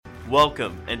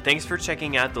Welcome, and thanks for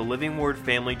checking out the Living Word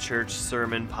Family Church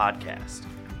Sermon Podcast.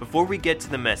 Before we get to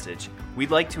the message,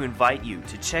 we'd like to invite you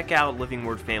to check out Living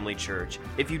Word Family Church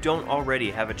if you don't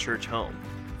already have a church home.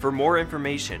 For more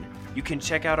information, you can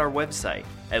check out our website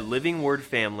at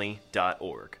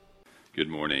livingwordfamily.org. Good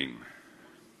morning.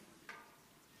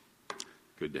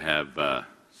 Good to have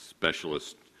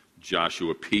specialist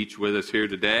Joshua Peach with us here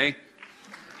today.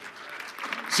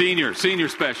 Senior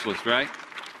specialist, right?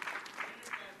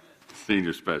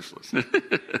 Senior specialist.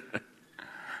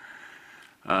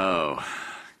 Oh,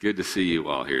 good to see you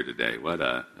all here today.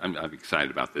 I'm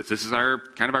excited about this. This is our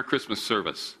Christmas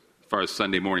service as far as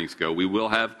Sunday mornings go. We will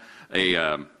have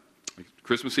a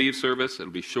Christmas Eve service.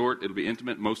 It'll be short. It'll be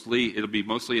intimate. It'll be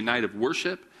mostly a night of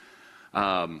worship.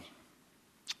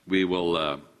 We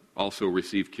will also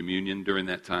receive communion during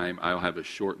that time. I'll have a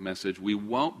short message. We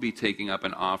won't be taking up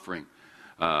an offering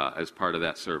as part of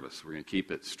that service. We're going to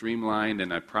keep it streamlined,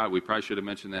 and we probably should have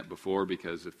mentioned that before,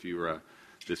 because if you're,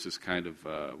 this is kind of,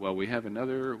 we'll have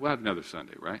another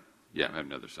Sunday, right? Yeah, we'll have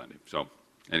another Sunday. So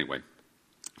anyway,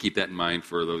 keep that in mind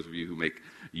for those of you who make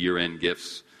year-end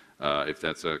gifts, if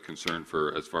that's a concern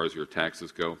for as far as your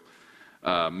taxes go.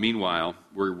 Meanwhile,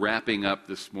 we're wrapping up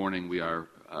this morning. We are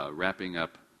wrapping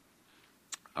up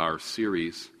our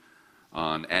series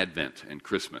on Advent and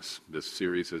Christmas. This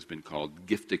series has been called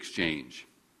Gift Exchange.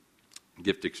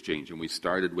 And we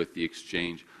started with the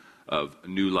exchange of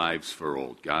new lives for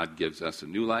old. God gives us a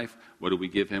new life. What do we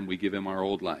give him? We give him our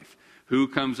old life. Who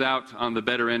comes out on the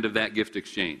better end of that gift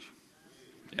exchange?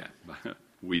 Yeah,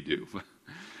 we do.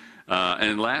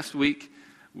 And last week,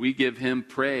 we give him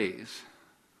praise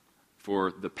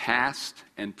for the past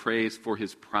and praise for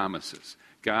his promises.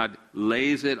 God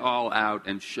lays it all out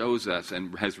and shows us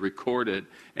and has recorded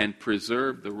and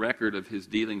preserved the record of his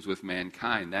dealings with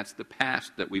mankind. That's the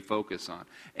past that we focus on.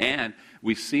 And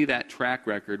we see that track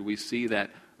record. We see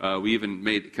that we even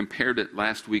compared it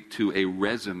last week to a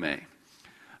resume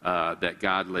that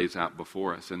God lays out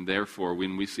before us. And therefore,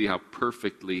 when we see how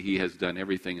perfectly he has done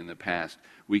everything in the past,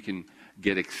 we can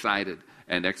get excited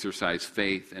and exercise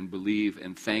faith and believe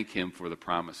and thank him for the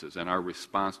promises. And our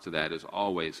response to that is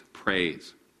always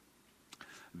praise.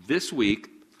 This week,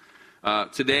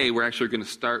 today, we're actually going to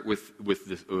start with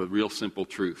this, a real simple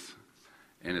truth.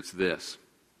 And it's this,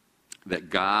 that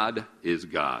God is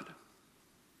God.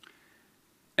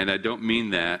 And I don't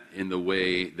mean that in the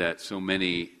way that so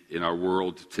many in our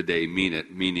world today mean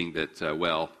it, meaning that,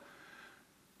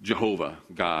 Jehovah,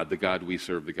 God, the God we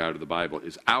serve, the God of the Bible,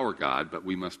 is our God, but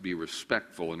we must be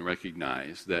respectful and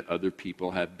recognize that other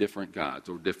people have different gods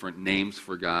or different names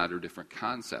for God or different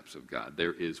concepts of God.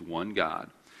 There is one God,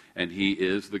 and he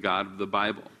is the God of the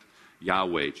Bible,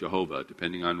 Yahweh, Jehovah,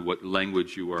 depending on what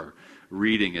language you are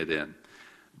reading it in.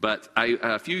 But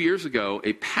a few years ago,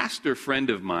 a pastor friend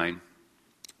of mine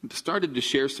started to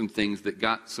share some things that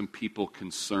got some people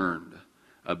concerned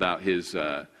about his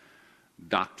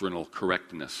doctrinal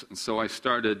correctness. And so I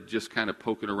started just kind of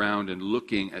poking around and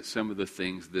looking at some of the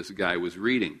things this guy was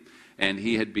reading. And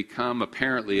he had become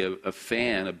apparently a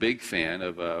big fan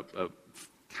of a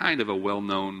kind of a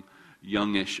well-known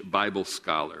youngish Bible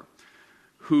scholar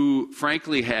who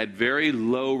frankly had very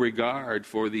low regard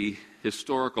for the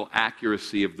historical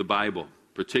accuracy of the Bible,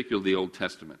 particularly the Old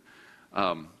Testament.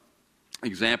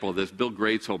 Example of this, Bill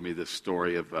Gray told me this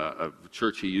story of a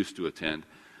church he used to attend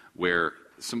where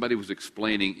somebody was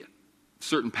explaining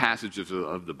certain passages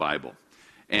of the Bible.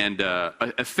 And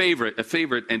a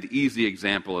favorite and easy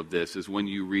example of this is when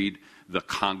you read the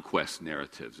conquest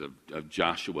narratives of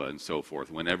Joshua and so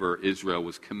forth, whenever Israel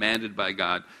was commanded by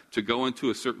God to go into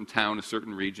a certain town, a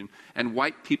certain region, and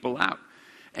wipe people out.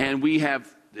 And we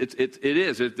have,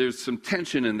 there's some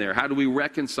tension in there. How do we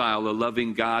reconcile a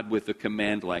loving God with a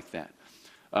command like that?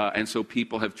 And so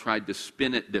people have tried to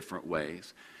spin it different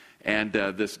ways. And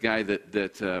this guy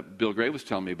that Bill Gray was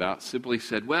telling me about simply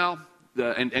said,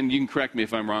 and you can correct me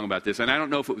if I'm wrong about this, and I don't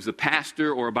know if it was a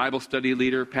pastor or a Bible study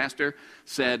leader, pastor,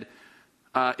 said,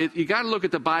 you got to look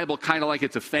at the Bible kind of like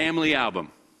it's a family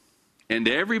album. And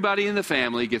everybody in the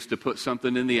family gets to put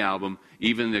something in the album,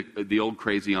 even the old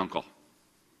crazy uncle.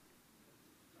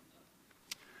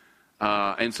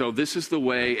 And so this is the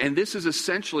way, and this is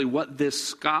essentially what this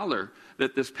scholar,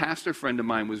 that this pastor friend of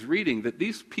mine was reading, that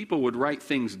these people would write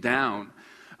things down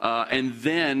and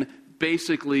then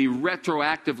basically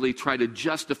retroactively try to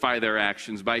justify their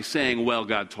actions by saying, well,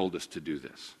 God told us to do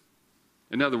this.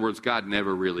 In other words, God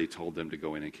never really told them to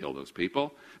go in and kill those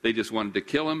people. They just wanted to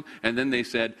kill them, and then they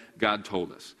said, God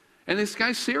told us. And this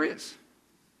guy's serious.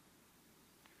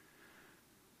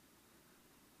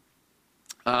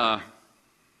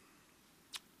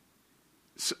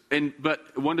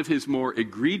 But one of his more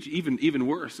egregious, even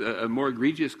worse, a more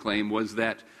egregious claim was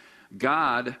that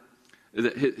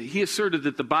he asserted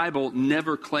that the Bible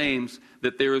never claims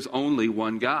that there is only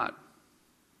one God.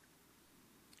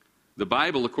 The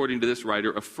Bible, according to this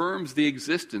writer, affirms the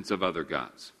existence of other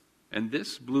gods. And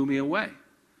this blew me away.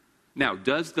 Now,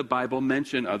 does the Bible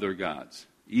mention other gods?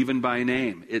 Even by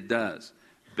name, it does.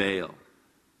 Baal,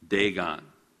 Dagon,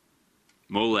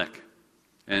 Molech,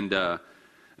 and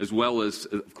as well as,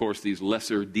 of course, these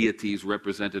lesser deities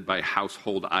represented by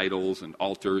household idols and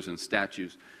altars and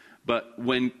statues. But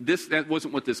that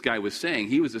wasn't what this guy was saying.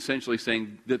 He was essentially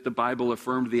saying that the Bible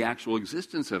affirmed the actual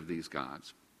existence of these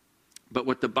gods. But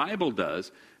what the Bible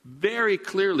does, very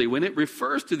clearly, when it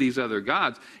refers to these other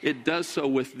gods, it does so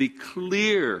with the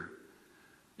clear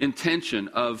intention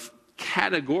of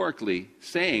categorically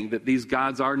saying that these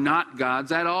gods are not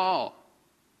gods at all.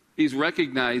 He's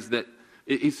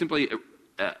simply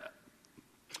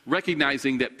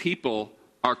recognizing that people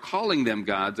are calling them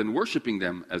gods and worshiping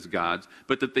them as gods,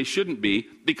 but that they shouldn't be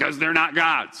because they're not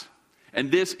gods.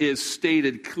 And this is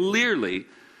stated clearly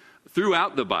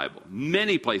throughout the Bible,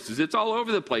 many places. It's all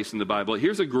over the place in the Bible.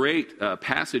 Here's a great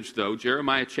passage, though.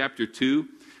 Jeremiah chapter 2,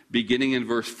 beginning in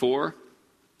verse 4,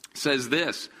 says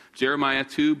this. Jeremiah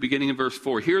 2, beginning in verse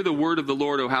 4. Hear the word of the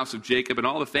Lord, O house of Jacob, and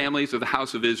all the families of the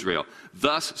house of Israel.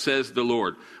 Thus says the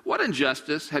Lord, what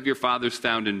injustice have your fathers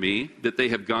found in me, that they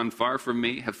have gone far from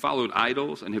me, have followed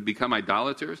idols, and have become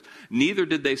idolaters? Neither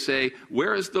did they say,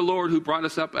 where is the Lord who brought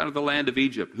us up out of the land of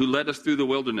Egypt, who led us through the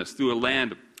wilderness, through a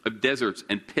land of deserts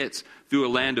and pits, through a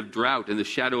land of drought and the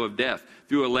shadow of death,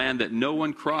 through a land that no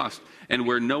one crossed and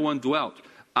where no one dwelt?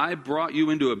 I brought you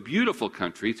into a beautiful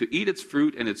country to eat its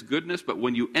fruit and its goodness, but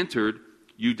when you entered,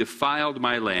 you defiled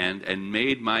my land and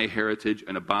made my heritage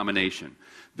an abomination.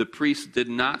 The priests did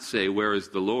not say, where is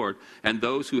the Lord? And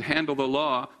those who handle the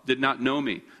law did not know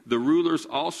me. The rulers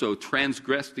also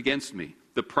transgressed against me.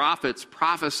 The prophets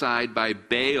prophesied by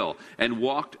Baal and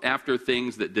walked after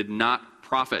things that did not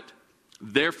profit.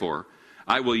 Therefore,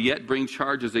 I will yet bring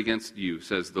charges against you,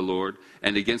 says the Lord,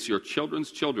 and against your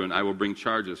children's children I will bring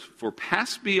charges. For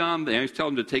pass beyond, and he's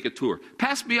telling them to take a tour,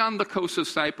 pass beyond the coast of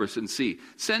Cyprus and see.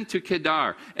 Send to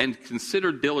Kedar and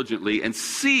consider diligently and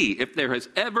see if there has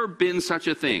ever been such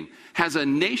a thing. Has a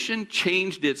nation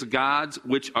changed its gods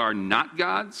which are not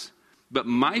gods? But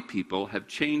my people have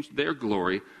changed their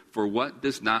glory for what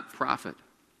does not profit.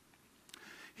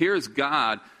 Here is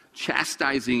God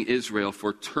chastising Israel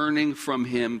for turning from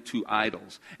him to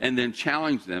idols, and then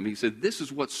challenged them. He said, this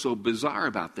is what's so bizarre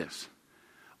about this.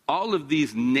 All of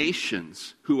these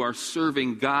nations who are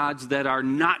serving gods that are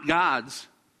not gods,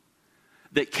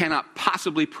 that cannot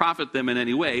possibly profit them in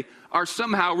any way, are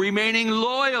somehow remaining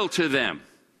loyal to them.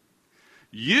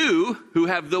 You, who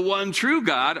have the one true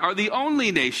God, are the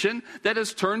only nation that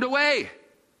has turned away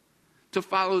to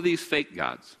follow these fake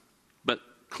gods. But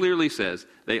clearly says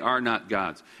they are not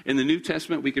gods. In the New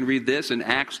Testament, we can read this in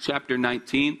Acts chapter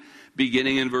 19,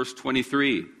 beginning in verse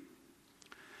 23.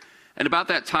 And about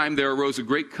that time, there arose a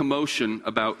great commotion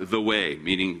about the way,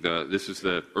 meaning this is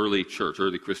the early church,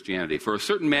 early Christianity. For a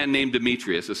certain man named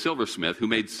Demetrius, a silversmith, who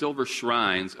made silver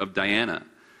shrines of Diana,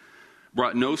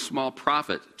 brought no small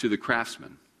profit to the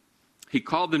craftsmen. He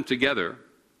called them together,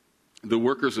 the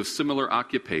workers of similar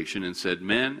occupation, and said,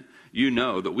 men, you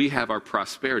know that we have our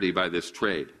prosperity by this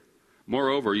trade.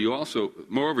 Moreover,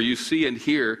 you see and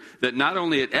hear that not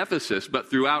only at Ephesus, but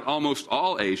throughout almost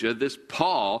all Asia, this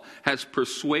Paul has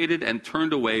persuaded and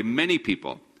turned away many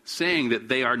people, saying that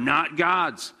they are not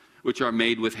gods, which are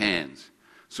made with hands.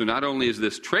 So not only is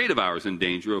this trade of ours in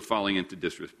danger of falling into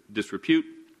disrepute,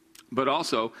 but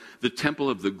also the temple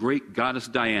of the great goddess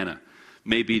Diana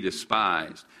may be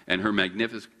despised, and her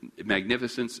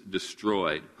magnificence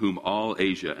destroyed, whom all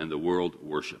Asia and the world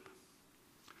worship.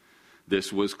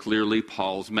 This was clearly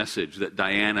Paul's message, that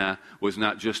Diana was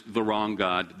not just the wrong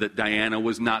god, that Diana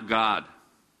was not God.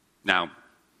 Now,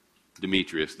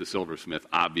 Demetrius, the silversmith,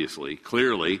 obviously,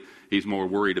 clearly, he's more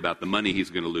worried about the money he's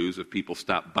going to lose if people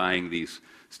stop buying these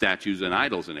statues and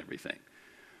idols and everything.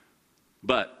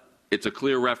 But it's a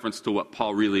clear reference to what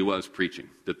Paul really was preaching,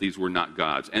 that these were not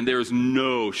gods. And there's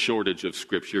no shortage of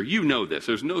Scripture. You know this.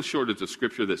 There's no shortage of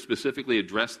Scripture that specifically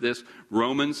addressed this.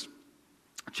 Romans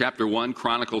chapter 1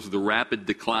 chronicles the rapid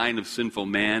decline of sinful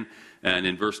man. And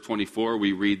in verse 24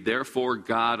 we read, therefore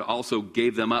God also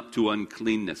gave them up to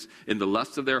uncleanness in the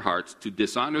lust of their hearts, to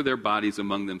dishonor their bodies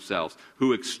among themselves,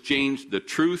 who exchanged the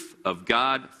truth of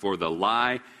God for the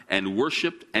lie, and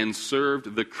worshipped and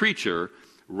served the creature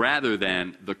rather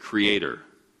than the Creator,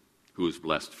 who is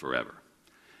blessed forever.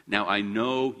 Now, I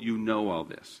know you know all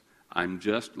this. I'm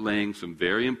just laying some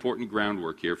very important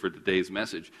groundwork here for today's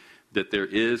message, that there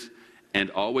is and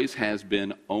always has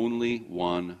been only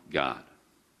one God.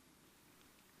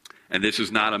 And this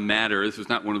is not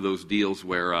one of those deals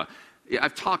where,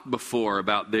 I've talked before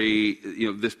about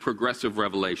this progressive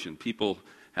revelation.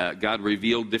 God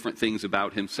revealed different things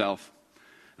about himself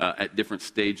at different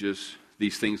stages.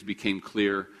 These things became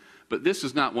clear. But this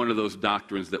is not one of those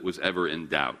doctrines that was ever in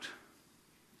doubt.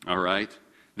 All right?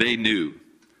 They knew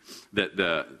that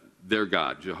their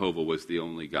God, Jehovah, was the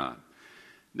only God.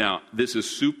 Now, this is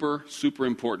super, super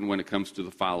important when it comes to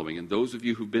the following. And those of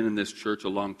you who've been in this church a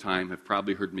long time have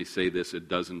probably heard me say this a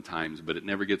dozen times, but it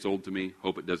never gets old to me.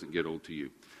 Hope it doesn't get old to you.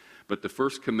 But the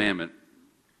first commandment,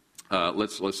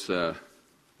 let's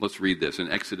read this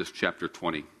in Exodus chapter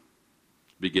 20,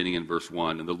 beginning in verse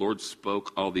 1. And the Lord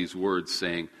spoke all these words,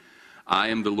 saying, I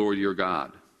am the Lord your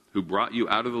God, who brought you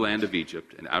out of the land of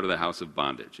Egypt and out of the house of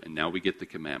bondage. And now we get the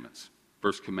commandments.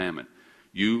 First commandment.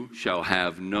 You shall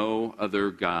have no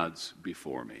other gods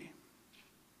before me.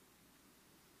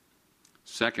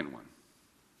 Second one,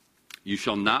 you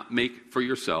shall not make for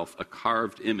yourself a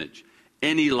carved image,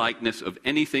 any likeness of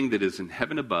anything that is in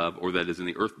heaven above, or that is in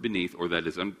the earth beneath, or that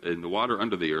is in the water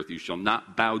under the earth. You shall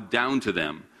not bow down to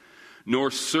them,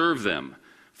 nor serve them.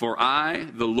 For I,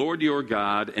 the Lord your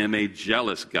God, am a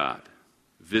jealous God,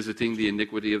 visiting the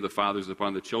iniquity of the fathers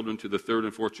upon the children to the third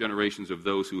and fourth generations of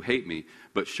those who hate me,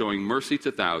 but showing mercy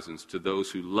to thousands, to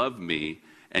those who love me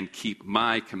and keep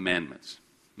my commandments.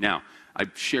 Now,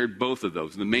 I've shared both of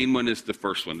those. The main one is the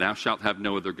first one, thou shalt have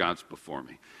no other gods before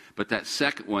me. But that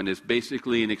second one is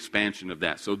basically an expansion of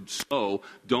that. So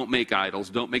don't make idols,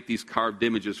 don't make these carved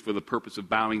images for the purpose of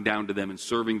bowing down to them and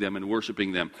serving them and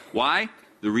worshiping them. Why?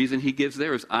 The reason he gives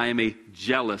there is, I am a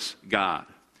jealous God.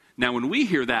 Now, when we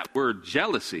hear that word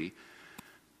jealousy,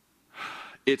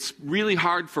 it's really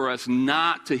hard for us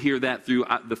not to hear that through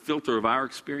the filter of our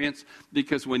experience,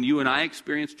 because when you and I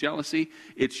experience jealousy,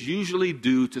 it's usually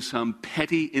due to some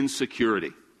petty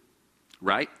insecurity,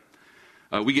 right?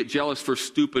 We get jealous for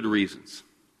stupid reasons.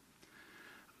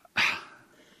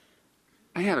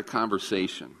 I had a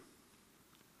conversation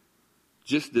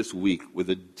just this week with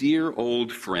a dear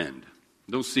old friend.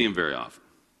 Don't see him very often.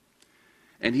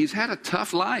 And he's had a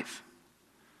tough life.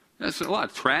 There's a lot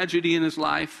of tragedy in his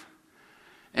life.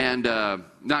 And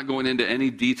not going into any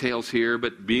details here,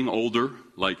 but being older,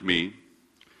 like me,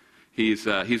 he's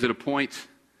at a point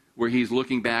where he's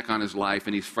looking back on his life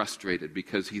and he's frustrated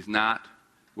because he's not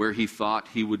where he thought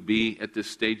he would be at this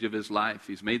stage of his life.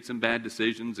 He's made some bad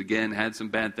decisions, again, had some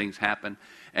bad things happen,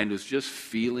 and is just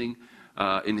feeling,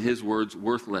 in his words,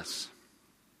 worthless.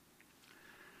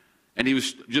 And he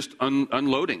was just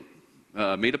unloading.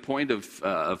 Made a point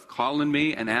of calling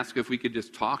me and asked if we could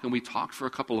just talk, and we talked for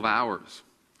a couple of hours.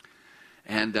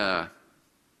 And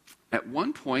at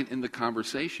one point in the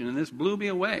conversation, and this blew me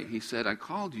away, he said, I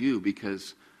called you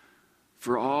because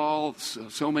for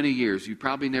so many years, you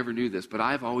probably never knew this, but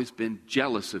I've always been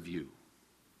jealous of you.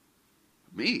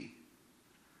 Me?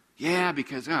 Yeah,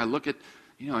 because I look at,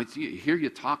 I hear you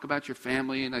talk about your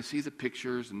family, and I see the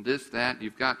pictures and this, that, and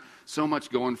you've got so much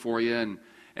going for you.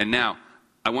 And now,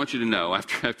 I want you to know,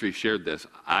 after he shared this,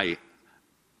 I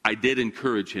did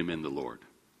encourage him in the Lord.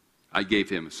 I gave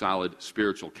him solid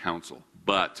spiritual counsel.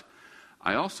 But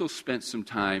I also spent some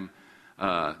time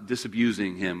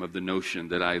disabusing him of the notion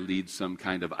that I lead some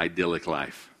kind of idyllic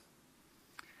life.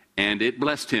 And it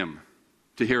blessed him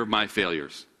to hear of my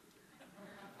failures,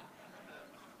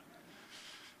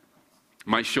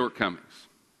 my shortcomings,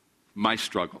 my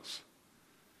struggles.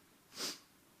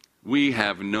 We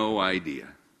have no idea.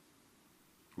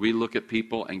 We look at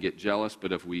people and get jealous,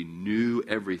 but if we knew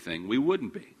everything, we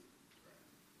wouldn't be.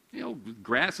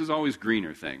 Grass is always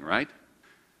greener thing, right?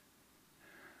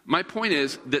 My point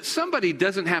is that somebody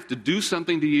doesn't have to do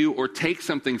something to you or take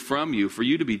something from you for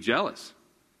you to be jealous.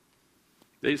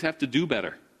 They just have to do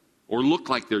better or look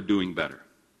like they're doing better.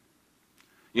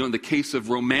 In the case of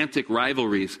romantic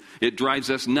rivalries, it drives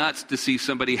us nuts to see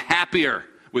somebody happier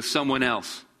with someone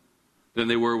else than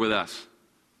they were with us.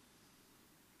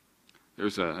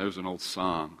 There's an old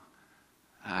song.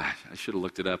 I should have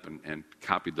looked it up and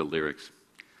copied the lyrics.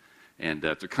 And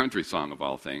it's a country song of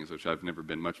all things, which I've never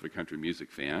been much of a country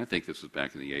music fan. I think this was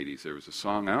back in the 80s. There was a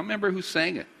song. I don't remember who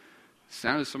sang it. It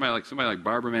sounded somebody like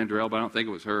Barbara Mandrell, but I don't think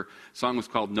it was her. The song was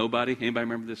called Nobody. Anybody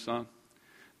remember this song?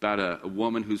 About a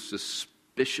woman who's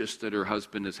suspicious that her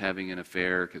husband is having an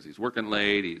affair because he's working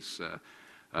late, he's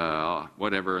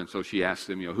whatever. And so she asks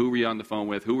him, who were you on the phone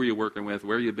with? Who were you working with?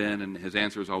 Where you been? And his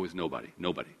answer is always nobody.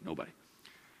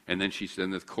 And then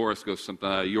the chorus goes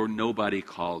something, your nobody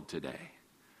called today.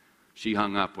 She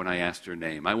hung up when I asked her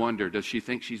name. I wonder, does she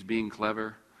think she's being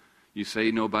clever? You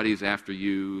say nobody's after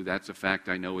you. That's a fact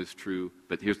I know is true.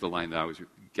 But here's the line that always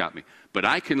got me. But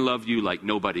I can love you like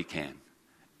nobody can.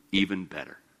 Even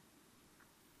better.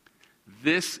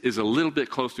 This is a little bit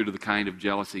closer to the kind of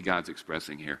jealousy God's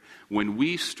expressing here. When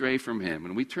we stray from him,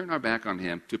 when we turn our back on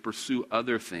him to pursue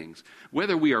other things,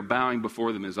 whether we are bowing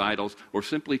before them as idols or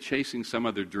simply chasing some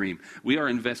other dream, we are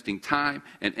investing time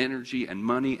and energy and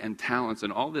money and talents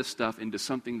and all this stuff into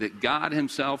something that God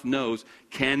himself knows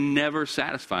can never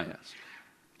satisfy us.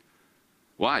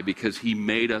 Why? Because he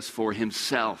made us for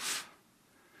himself.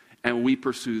 And when we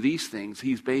pursue these things,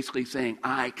 he's basically saying,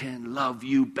 I can love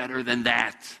you better than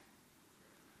that.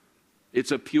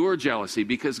 It's a pure jealousy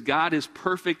because God is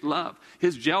perfect love.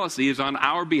 His jealousy is on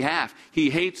our behalf. He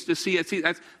hates to see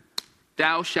us.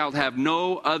 Thou shalt have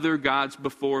no other gods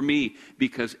before me,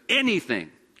 because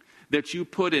anything that you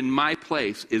put in my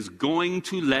place is going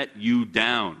to let you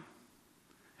down.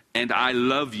 And I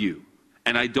love you,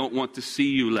 and I don't want to see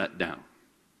you let down.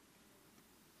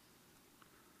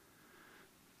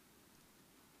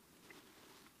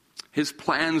 His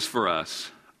plans for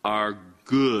us are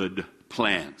good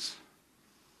plans.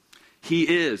 He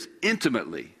is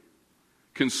intimately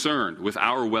concerned with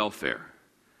our welfare.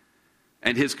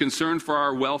 And his concern for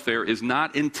our welfare is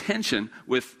not in tension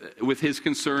with his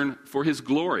concern for his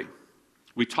glory.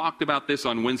 We talked about this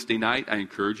on Wednesday night. I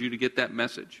encourage you to get that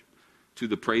message. To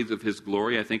the Praise of His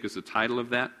Glory, I think is the title of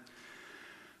that.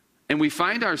 And we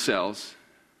find ourselves,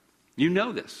 you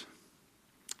know this.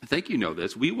 I think you know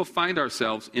this. We will find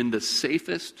ourselves in the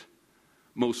safest,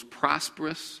 most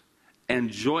prosperous,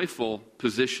 and joyful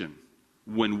position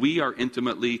when we are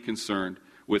intimately concerned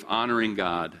with honoring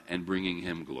God and bringing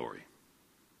him glory.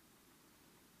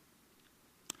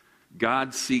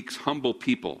 God seeks humble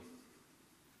people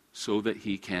so that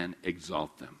he can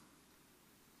exalt them.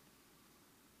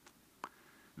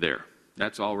 There.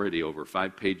 That's already over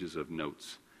 5 pages of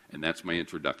notes, and that's my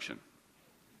introduction.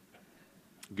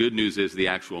 Good news is the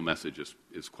actual message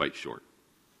is quite short.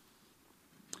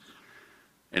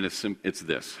 And it's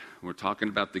this. We're talking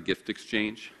about the gift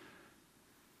exchange.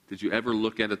 Did you ever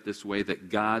look at it this way, that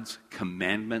God's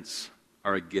commandments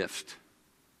are a gift?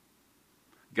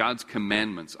 God's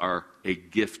commandments are a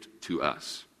gift to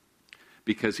us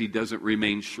because he doesn't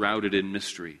remain shrouded in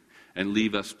mystery and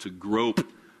leave us to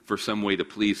grope for some way to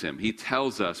please him. He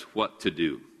tells us what to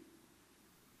do.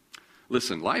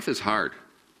 Listen, life is hard.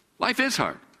 Life is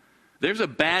hard. There's a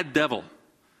bad devil,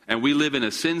 and we live in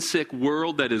a sin-sick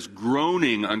world that is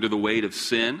groaning under the weight of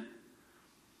sin.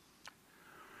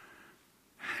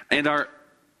 And our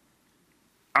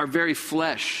very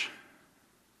flesh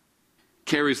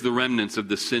carries the remnants of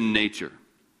the sin nature.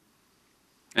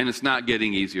 And it's not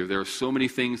getting easier. There are so many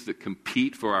things that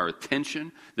compete for our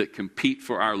attention, that compete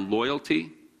for our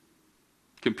loyalty.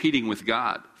 Competing with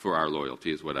God for our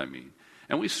loyalty is what I mean.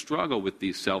 And we struggle with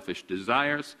these selfish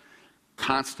desires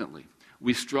constantly.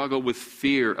 We struggle with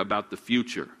fear about the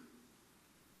future.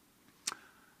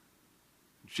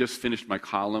 Just finished my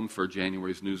column for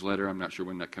January's newsletter. I'm not sure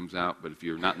when that comes out, but if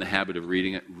you're not in the habit of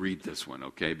reading it, read this one,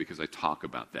 okay? Because I talk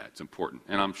about that. It's important.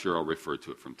 And I'm sure I'll refer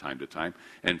to it from time to time.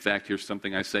 And in fact, here's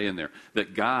something I say in there.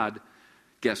 That God,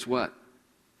 guess what?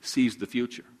 Sees the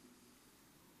future.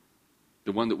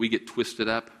 The one that we get twisted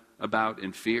up about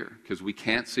in fear because we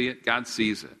can't see it, God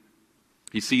sees it.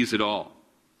 He sees it all.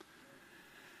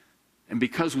 And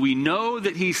because we know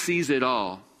that he sees it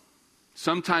all,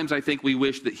 sometimes I think we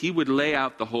wish that he would lay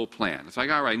out the whole plan. It's like,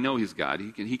 all right, I know he's God.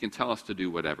 He can tell us to do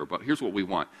whatever, but here's what we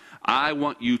want. I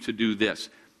want you to do this.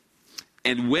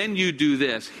 And when you do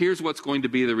this, here's what's going to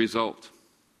be the result.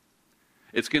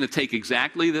 It's going to take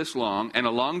exactly this long, and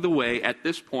along the way, at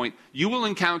this point, you will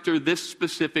encounter this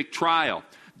specific trial.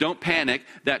 Don't panic.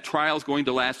 That trial is going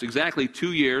to last exactly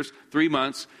 2 years, 3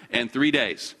 months, and 3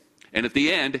 days. And at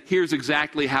the end, here's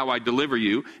exactly how I deliver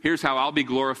you. Here's how I'll be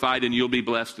glorified and you'll be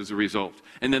blessed as a result.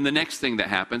 And then the next thing that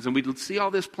happens, and we'd see all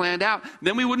this planned out,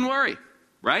 then we wouldn't worry,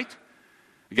 right?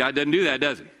 God doesn't do that,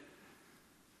 does he?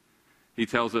 He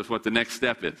tells us what the next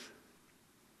step is.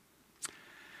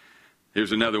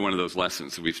 Here's another one of those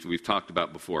lessons that we've talked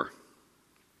about before.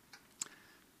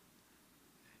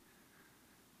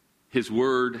 His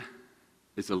word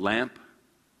is a lamp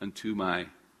unto my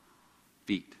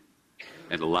feet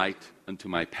and a light unto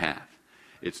my path.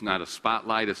 It's not a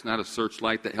spotlight. It's not a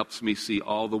searchlight that helps me see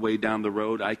all the way down the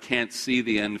road. I can't see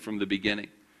the end from the beginning.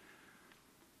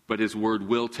 But his word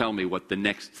will tell me what the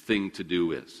next thing to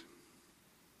do is.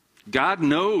 God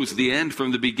knows the end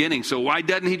from the beginning, so why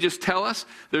doesn't he just tell us?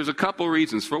 There's a couple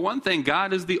reasons. For one thing,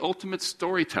 God is the ultimate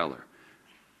storyteller.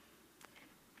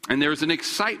 And there's an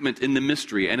excitement in the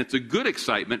mystery, and it's a good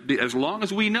excitement as long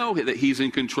as we know that he's in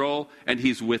control and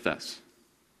he's with us.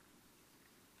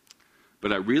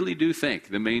 But I really do think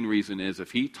the main reason is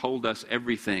if he told us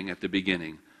everything at the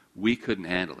beginning, we couldn't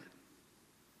handle it.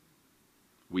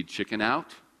 We'd chicken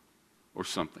out or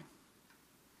something.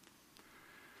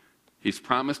 He's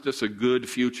promised us a good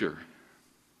future,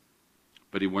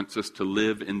 but he wants us to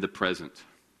live in the present.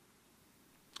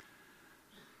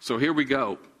 So here we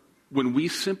go. When we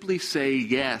simply say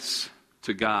yes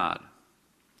to God,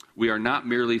 we are not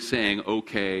merely saying,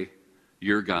 okay,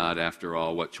 you're God after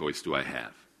all, what choice do I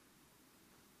have?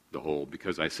 The whole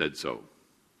because I said so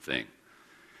thing.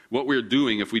 What we're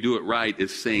doing, if we do it right,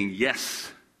 is saying yes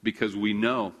because we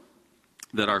know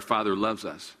that our Father loves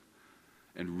us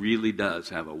and really does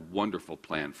have a wonderful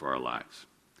plan for our lives.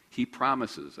 He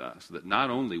promises us that not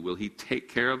only will he take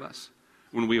care of us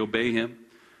when we obey him,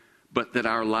 but that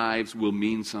our lives will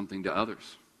mean something to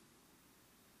others.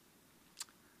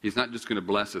 He's not just going to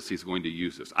bless us, he's going to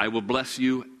use us. I will bless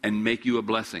you and make you a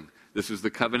blessing. This is the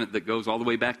covenant that goes all the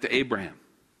way back to Abraham.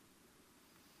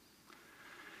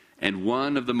 And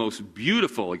one of the most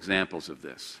beautiful examples of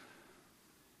this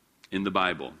in the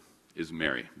Bible is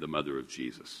Mary, the mother of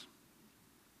Jesus.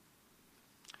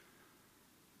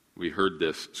 We heard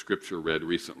this scripture read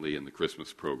recently in the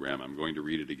Christmas program. I'm going to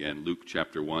read it again. Luke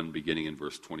chapter 1, beginning in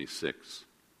verse 26.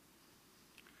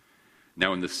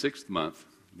 Now in the 6th month,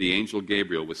 the angel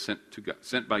Gabriel was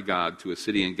sent by God to a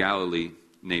city in Galilee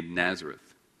named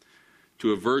Nazareth,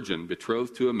 to a virgin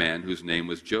betrothed to a man whose name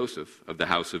was Joseph of the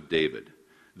house of David.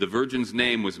 The virgin's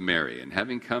name was Mary, and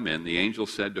having come in, the angel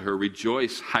said to her,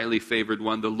 "Rejoice, highly favored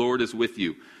one, the Lord is with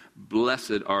you.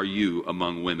 Blessed are you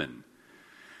among women."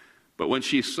 But when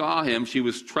she saw him, she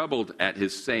was troubled at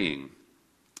his saying,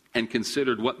 and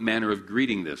considered what manner of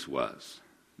greeting this was.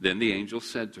 Then the angel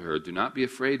said to her, "Do not be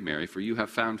afraid, Mary, for you have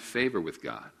found favor with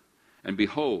God. And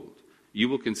behold, you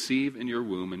will conceive in your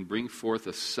womb and bring forth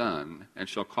a son, and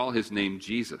shall call his name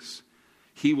Jesus.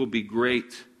 He will be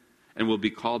great and will be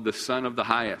called the Son of the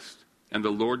Highest. And the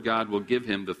Lord God will give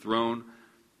him the throne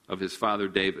of his father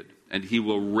David. And he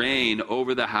will reign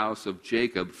over the house of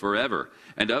Jacob forever.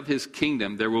 And of his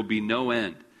kingdom there will be no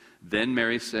end." Then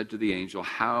Mary said to the angel,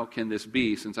 "How can this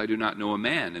be, since I do not know a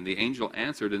man?" And the angel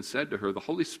answered and said to her, "The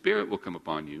Holy Spirit will come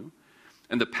upon you,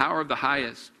 and the power of the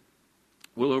Highest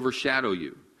will overshadow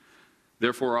you.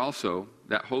 Therefore also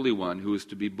that Holy One who is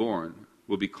to be born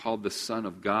will be called the Son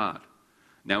of God.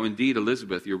 Now indeed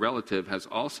Elizabeth, your relative, has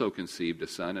also conceived a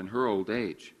son in her old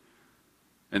age.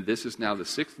 And this is now the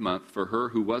 6th month for her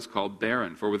who was called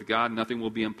barren, for with God nothing will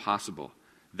be impossible."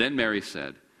 Then Mary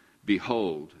said,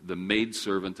 "Behold, the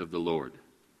maidservant of the Lord.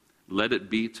 Let it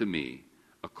be to me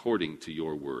according to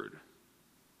your word."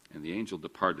 And the angel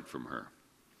departed from her.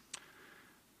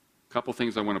 A couple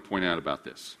things I want to point out about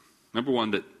this. Number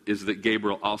one is that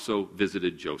Gabriel also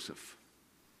visited Joseph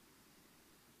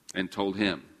and told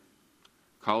him,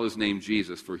 "Call his name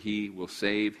Jesus, for he will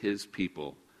save his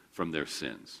people from their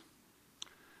sins."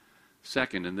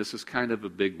 Second, and this is kind of a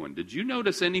big one, did you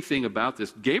notice anything about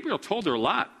this? Gabriel told her a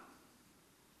lot.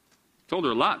 Told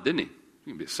her a lot, didn't he? He's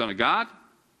going to be the Son of God.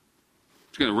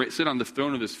 He's going to sit on the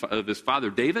throne of his father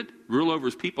David, rule over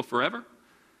his people forever.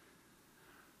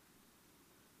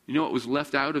 You know what was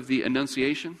left out of the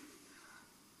Annunciation?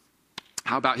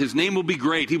 How about his name will be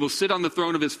great. He will sit on the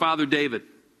throne of his father David.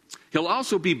 He'll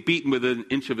also be beaten within an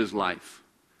inch of his life,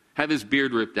 have his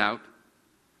beard ripped out,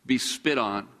 be spit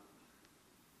on,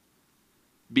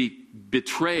 be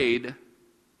betrayed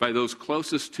by those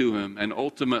closest to him, and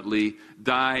ultimately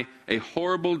die a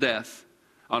horrible death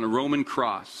on a Roman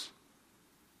cross,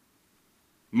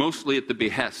 mostly at the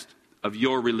behest of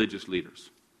your religious leaders.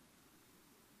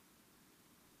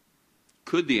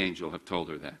 Could the angel have told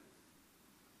her that?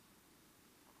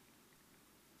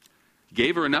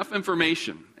 Gave her enough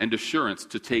information and assurance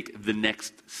to take the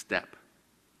next step.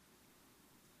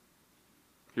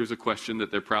 Here's a question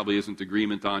that there probably isn't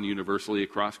agreement on universally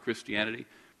across Christianity.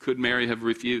 Could Mary have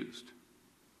refused?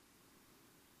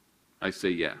 I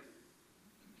say yeah.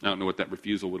 I don't know what that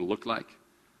refusal would have looked like.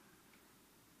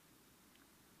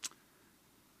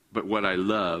 But what I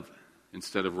love,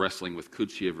 instead of wrestling with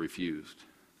could she have refused,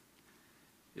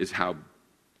 is how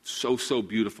so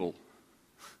beautiful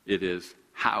it is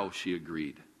how she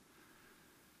agreed.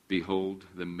 "Behold,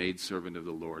 the maidservant of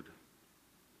the Lord.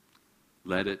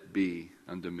 Let it be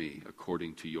unto me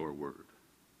according to your word."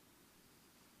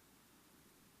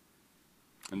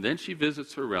 And then she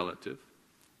visits her relative,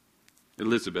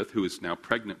 Elizabeth, who is now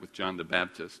pregnant with John the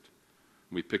Baptist.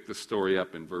 We pick the story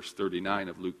up in verse 39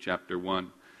 of Luke chapter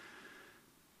 1.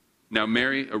 "Now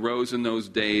Mary arose in those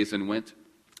days and went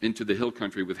into the hill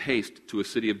country with haste to a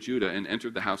city of Judah and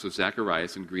entered the house of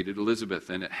Zacharias and greeted Elizabeth.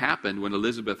 And it happened when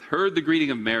Elizabeth heard the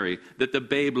greeting of Mary that the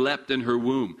babe leapt in her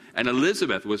womb, and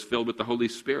Elizabeth was filled with the Holy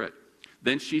Spirit.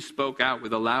 Then she spoke out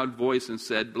with a loud voice and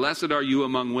said, "Blessed are you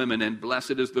among women, and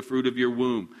blessed is the fruit of your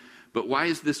womb. But why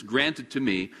is this granted to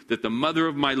me, that the mother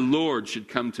of my Lord should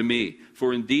come to me?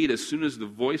 For indeed, as soon as the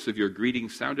voice of your greeting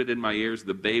sounded in my ears,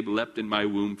 the babe leapt in my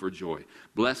womb for joy.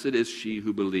 Blessed is she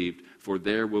who believed, for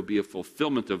there will be a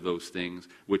fulfillment of those things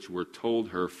which were told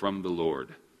her from the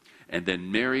Lord." And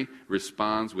then Mary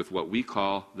responds with what we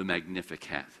call the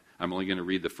Magnificat. I'm only going to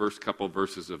read the first couple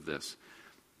verses of this.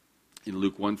 In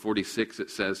Luke 1:46 it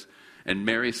says, "And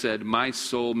Mary said, My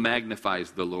soul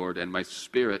magnifies the Lord, and my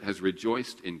spirit has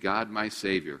rejoiced in God my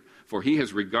Savior. For he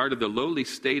has regarded the lowly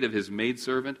state of his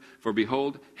maidservant. For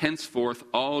behold, henceforth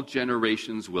all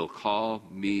generations will call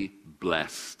me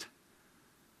blessed.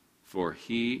 For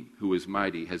he who is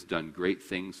mighty has done great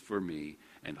things for me,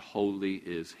 and holy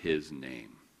is his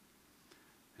name."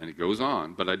 And it goes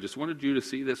on, but I just wanted you to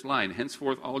see this line,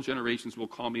 "Henceforth all generations will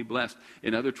call me blessed."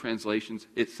 In other translations,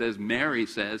 it says, Mary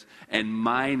says, "And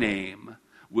my name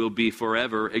will be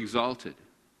forever exalted."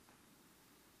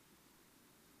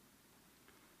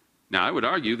 Now, I would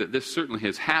argue that this certainly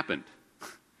has happened,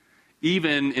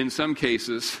 even in some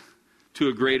cases to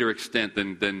a greater extent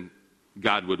than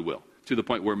God would will, to the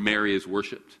point where Mary is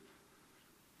worshipped,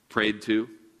 prayed to.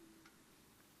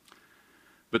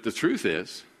 But the truth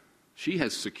is, she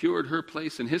has secured her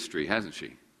place in history, hasn't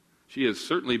she? She has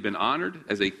certainly been honored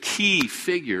as a key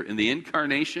figure in the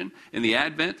incarnation, in the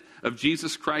advent of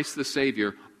Jesus Christ the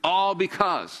Savior, all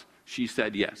because she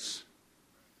said yes.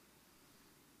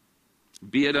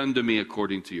 "Be it unto me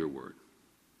according to your word."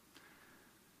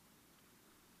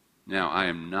 Now, I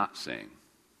am not saying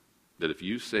that if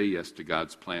you say yes to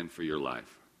God's plan for your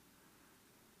life,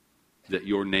 that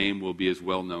your name will be as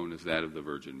well known as that of the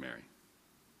Virgin Mary.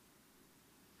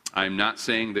 I'm not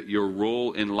saying that your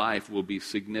role in life will be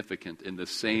significant in the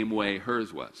same way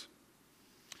hers was.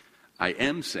 I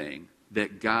am saying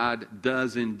that God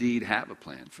does indeed have a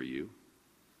plan for you.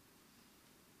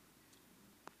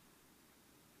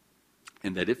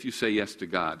 And that if you say yes to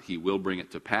God, He will bring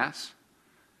it to pass.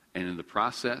 And in the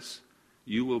process,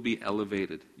 you will be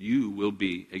elevated. You will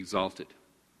be exalted.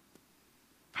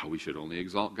 Oh, we should only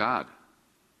exalt God.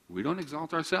 We don't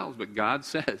exalt ourselves, but God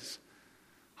says,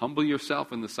 humble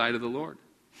yourself in the sight of the Lord.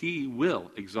 He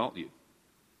will exalt you.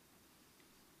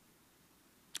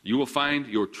 You will find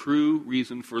your true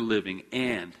reason for living,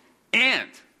 and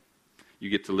you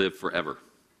get to live forever,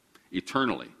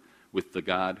 eternally, with the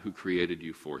God who created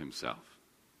you for Himself.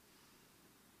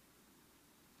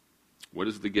 What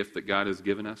is the gift that God has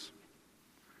given us?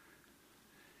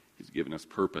 He's given us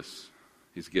purpose.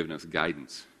 He's given us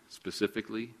guidance.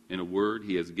 Specifically, in a word,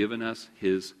 He has given us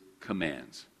His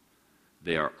commands.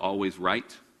 They are always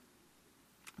right,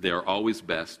 they are always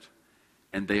best,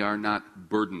 and they are not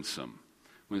burdensome.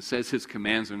 When it says His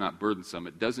commands are not burdensome,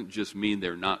 it doesn't just mean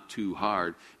they're not too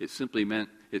hard. It simply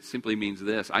means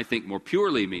this, I think more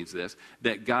purely means this,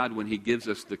 that God, when He gives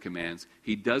us the commands,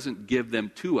 He doesn't give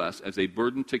them to us as a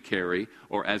burden to carry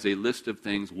or as a list of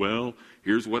things, well,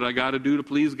 here's what I got to do to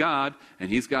please God,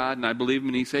 and He's God, and I believe Him,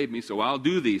 and He saved me, so I'll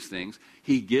do these things.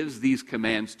 He gives these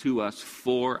commands to us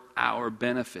for our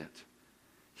benefit.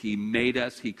 He made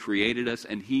us, He created us,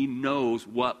 and He knows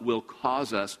what will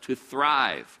cause us to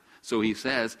thrive. So He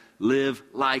says, live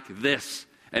like this.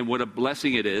 And what a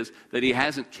blessing it is that He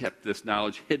hasn't kept this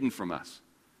knowledge hidden from us.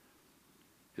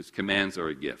 His commands are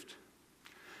a gift.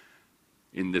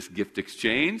 In this gift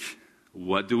exchange,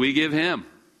 what do we give Him?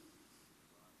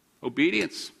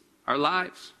 Obedience, our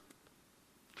lives,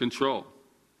 control.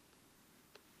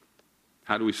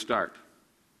 How do we start?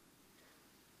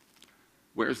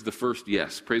 Where's the first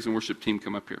yes? Praise and worship team,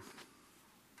 come up here.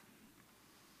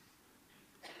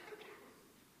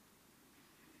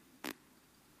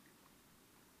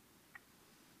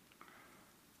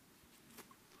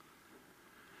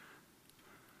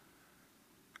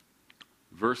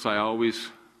 Verse I always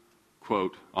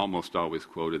quote, almost always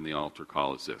quote in the altar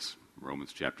call is this,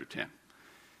 Romans chapter 10.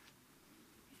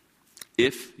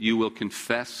 If you will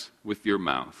confess with your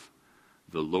mouth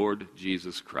the Lord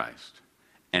Jesus Christ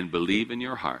and believe in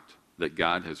your heart that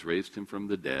God has raised Him from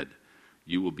the dead,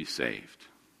 you will be saved.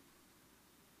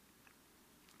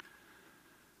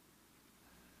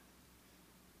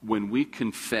 When we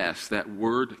confess, that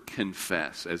word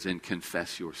confess, as in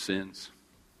confess your sins,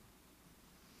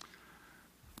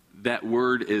 that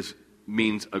word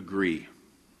means agree.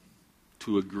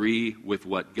 To agree with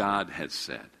what God has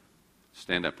said.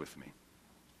 Stand up with me.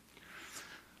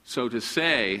 So to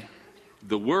say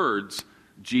the words,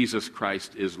 Jesus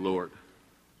Christ is Lord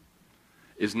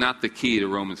is not the key to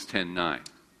Romans 10:9.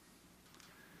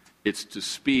 It's to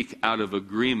speak out of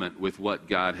agreement with what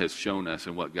God has shown us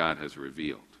and what God has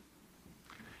revealed.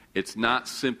 It's not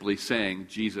simply saying,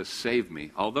 Jesus, save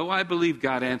me. Although I believe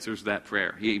God answers that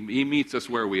prayer. He meets us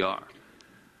where we are.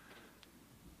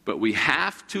 But we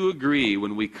have to agree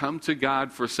when we come to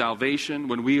God for salvation,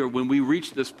 when we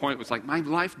reach this point where it's like, my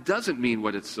life doesn't mean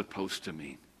what it's supposed to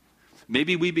mean.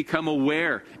 Maybe we become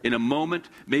aware in a moment,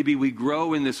 maybe we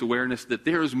grow in this awareness that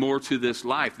there is more to this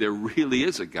life. There really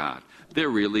is a God. There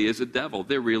really is a devil.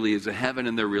 There really is a heaven,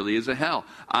 and there really is a hell.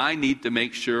 I need to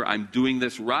make sure I'm doing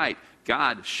this right.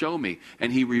 God, show me.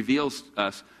 And he reveals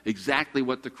us exactly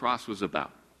what the cross was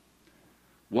about.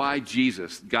 Why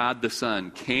Jesus, God the Son,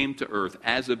 came to earth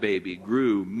as a baby,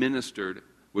 grew, ministered,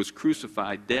 was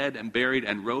crucified, dead and buried,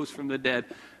 and rose from the dead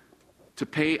to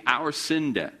pay our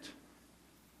sin debt.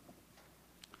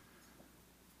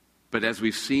 But as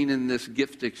we've seen in this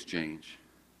gift exchange,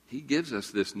 he gives us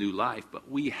this new life, but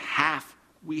we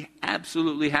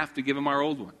absolutely have to give him our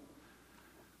old one.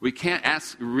 We can't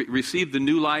receive the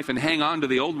new life and hang on to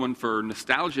the old one for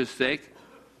nostalgia's sake.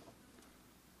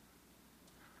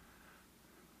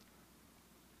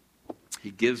 He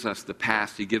gives us the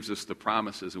past, he gives us the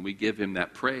promises, and we give him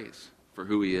that praise for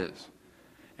who he is.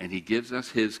 And he gives us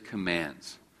his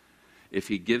commands. If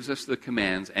he gives us the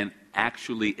commands and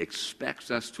actually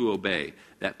expects us to obey,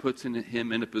 that puts him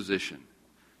in a position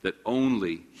that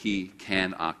only he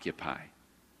can occupy.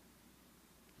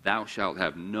 Thou shalt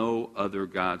have no other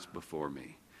gods before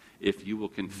me. If you will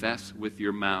confess with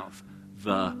your mouth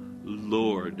the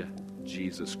Lord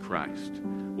Jesus Christ.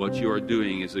 What you are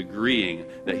doing is agreeing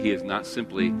that he is not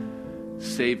simply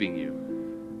saving you,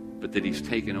 but that he's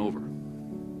taken over.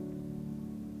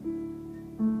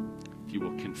 If you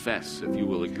will confess, if you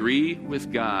will agree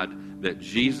with God that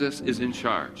Jesus is in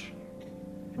charge,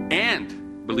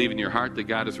 and believe in your heart that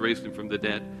God has raised him from the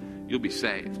dead, you'll be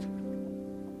saved.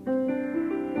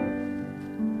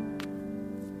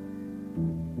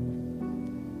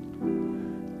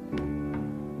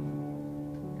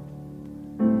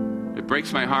 It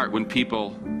breaks my heart when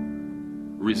people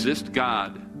resist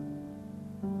God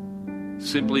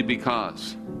simply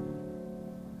because.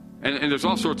 And there's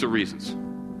all sorts of reasons.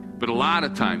 But a lot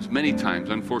of times, many times,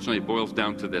 unfortunately, it boils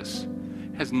down to this.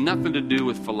 It has nothing to do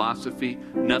with philosophy,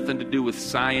 nothing to do with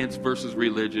science versus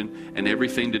religion, and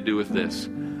everything to do with this.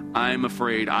 I'm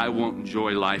afraid I won't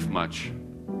enjoy life much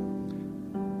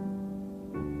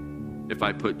if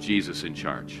I put Jesus in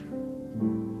charge.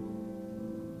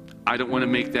 I don't want to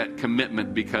make that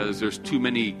commitment because there's too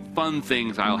many fun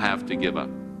things I'll have to give up.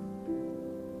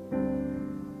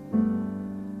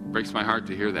 It breaks my heart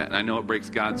to hear that. And I know it breaks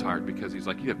God's heart because he's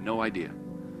like, you have no idea.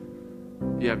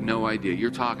 You have no idea.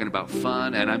 You're talking about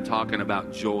fun and I'm talking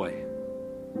about joy.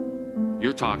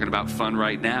 You're talking about fun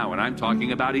right now and I'm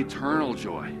talking about eternal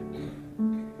joy.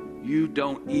 You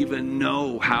don't even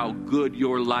know how good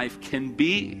your life can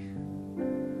be.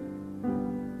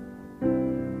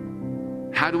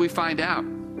 How do we find out?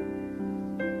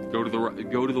 Go to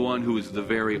the one who is the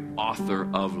very author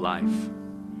of life.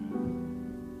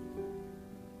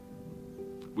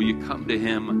 Will you come to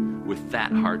him with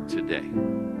that heart today?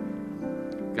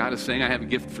 God is saying, I have a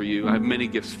gift for you. I have many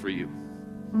gifts for you.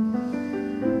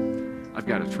 I've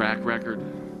got a track record.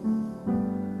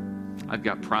 I've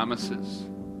got promises.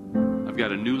 I've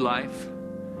got a new life.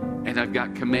 And I've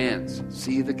got commands.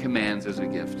 See the commands as a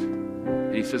gift.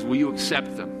 And he says, will you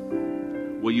accept them?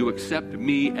 Will you accept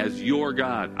me as your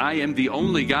God? I am the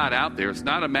only God out there. It's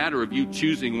not a matter of you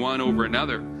choosing one over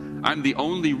another. I'm the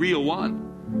only real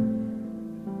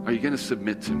one. Are you going to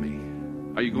submit to me?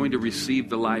 Are you going to receive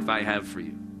the life I have for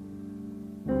you?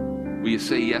 Will you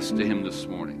say yes to him this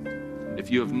morning? If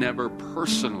you have never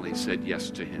personally said yes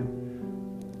to him,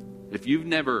 if you've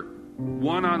never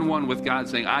one-on-one with God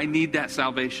saying, I need that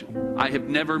salvation. I have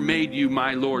never made you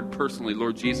my Lord personally,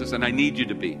 Lord Jesus, and I need you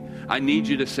to be. I need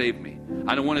you to save me.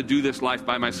 I don't want to do this life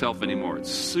by myself anymore.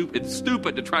 It's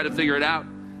stupid to try to figure it out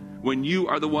when you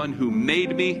are the one who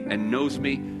made me and knows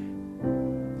me.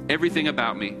 Everything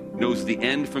about me, knows the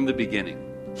end from the beginning.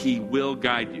 He will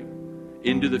guide you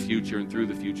into the future and through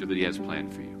the future that he has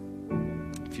planned for you.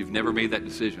 If you've never made that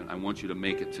decision, I want you to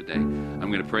make it today.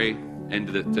 I'm going to pray to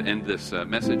end this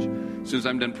message. As soon as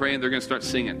I'm done praying, they're going to start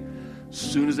singing. As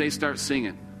soon as they start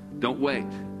singing, don't wait.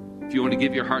 If you want to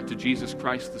give your heart to Jesus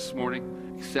Christ this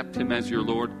morning, accept him as your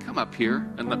Lord, come up here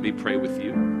and let me pray with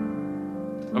you.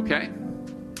 Okay?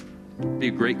 Be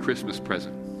a great Christmas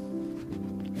present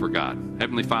for God.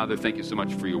 Heavenly Father, thank you so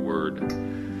much for your word.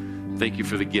 Thank you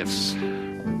for the gifts.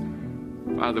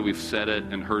 Father, we've said it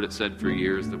and heard it said for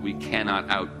years that we cannot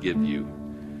outgive you.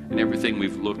 And everything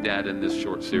we've looked at in this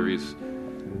short series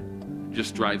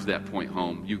just drives that point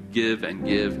home. You give and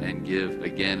give and give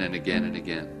again and again and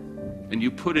again. And you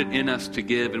put it in us to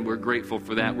give, and we're grateful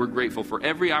for that. We're grateful for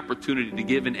every opportunity to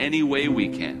give in any way we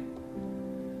can.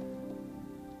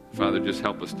 Father, just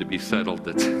help us to be settled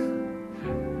that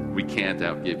we can't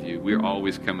outgive you. We're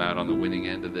always come out on the winning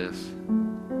end of this.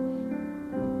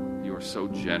 You are so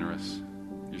generous.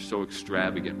 You're so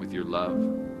extravagant with your love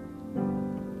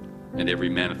and every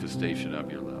manifestation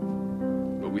of your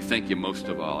love. But we thank you most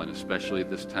of all, and especially at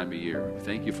this time of year. We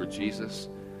thank you for Jesus.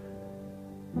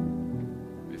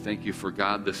 We thank you for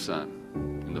God the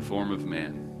Son in the form of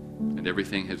man and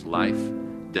everything his life,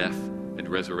 death, and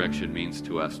resurrection means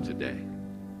to us today.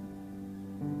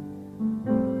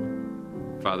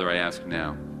 Father, I ask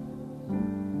now,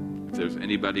 if there's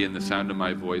anybody in the sound of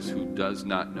my voice who does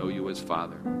not know you as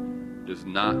Father, does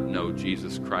not know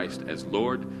Jesus Christ as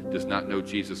Lord, does not know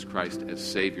Jesus Christ as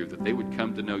Savior, that they would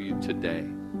come to know you today.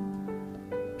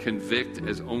 Convict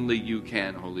as only you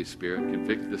can, Holy Spirit.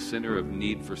 Convict the sinner of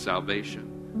need for salvation.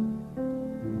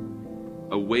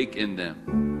 Awake in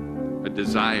them a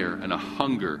desire and a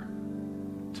hunger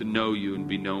to know you and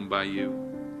be known by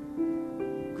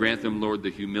you. Grant them, Lord,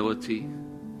 the humility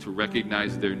to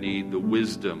recognize their need, the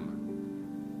wisdom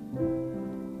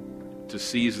to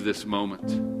seize this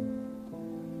moment,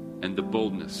 and the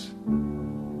boldness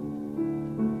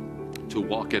to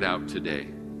walk it out today.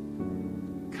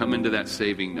 Come into that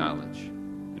saving knowledge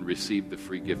and receive the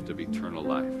free gift of eternal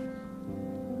life.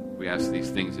 We ask these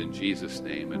things in Jesus'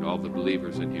 name, and all the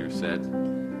believers in here said,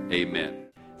 Amen.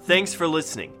 Thanks for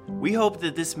listening. We hope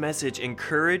that this message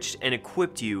encouraged and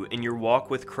equipped you in your walk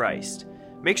with Christ.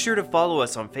 Make sure to follow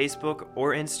us on Facebook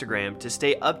or Instagram to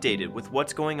stay updated with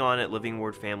what's going on at Living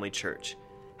Word Family Church.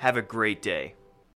 Have a great day.